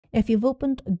If you've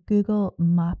opened Google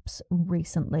Maps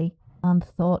recently and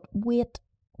thought, wait,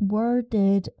 where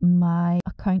did my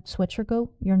account switcher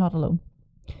go? You're not alone.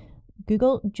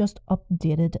 Google just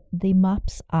updated the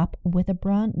Maps app with a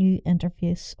brand new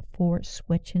interface for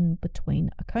switching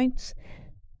between accounts.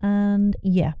 And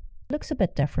yeah, it looks a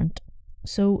bit different.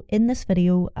 So in this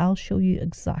video, I'll show you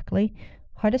exactly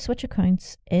how to switch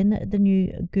accounts in the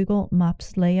new Google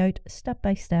Maps layout step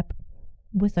by step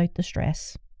without the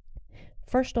stress.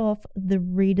 First off, the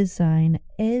redesign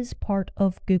is part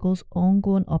of Google's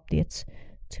ongoing updates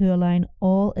to align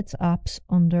all its apps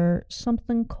under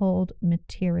something called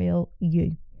Material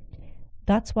U.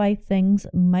 That's why things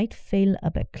might feel a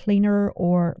bit cleaner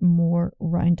or more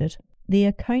rounded. The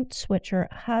account switcher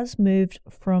has moved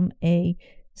from a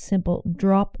simple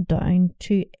drop down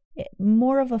to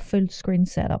more of a full screen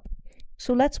setup.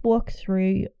 So let's walk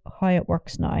through how it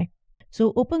works now.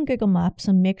 So open Google Maps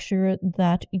and make sure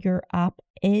that your app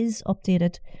is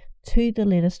updated to the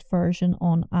latest version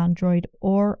on Android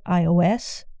or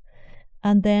iOS.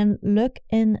 And then look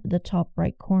in the top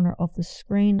right corner of the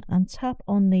screen and tap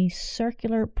on the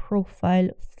circular profile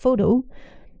photo.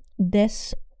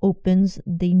 This opens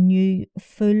the new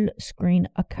full screen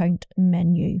account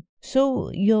menu.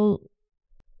 So you'll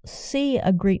see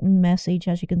a greeting message,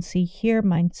 as you can see here.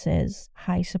 Mine says,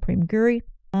 "Hi Supreme Guru."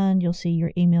 And you'll see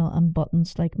your email and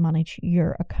buttons like manage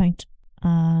your account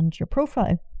and your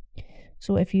profile.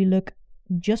 So if you look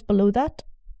just below that,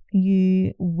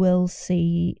 you will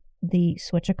see the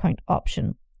switch account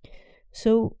option.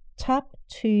 So tap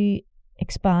to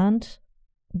expand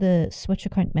the switch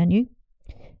account menu,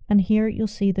 and here you'll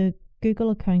see the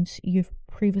Google accounts you've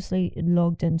previously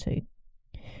logged into.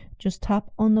 Just tap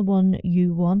on the one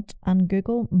you want and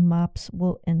Google Maps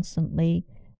will instantly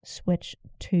switch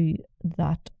to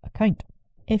that account.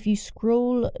 If you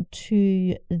scroll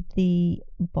to the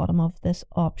bottom of this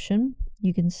option,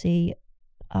 you can see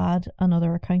add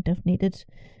another account if needed,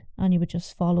 and you would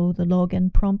just follow the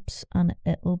login prompts and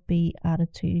it will be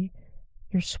added to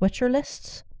your switcher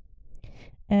lists.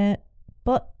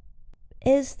 But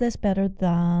is this better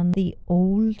than the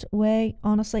old way?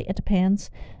 Honestly, it depends.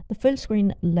 The full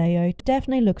screen layout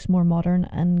definitely looks more modern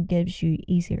and gives you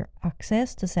easier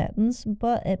access to settings,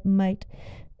 but it might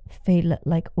feel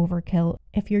like overkill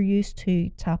if you're used to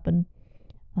tapping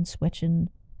and switching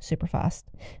super fast.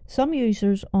 Some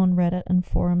users on Reddit and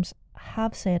forums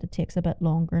have said it takes a bit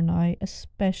longer now,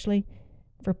 especially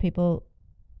for people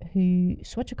who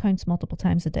switch accounts multiple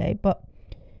times a day. But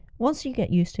once you get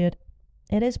used to it,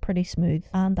 it is pretty smooth,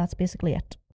 and that's basically it.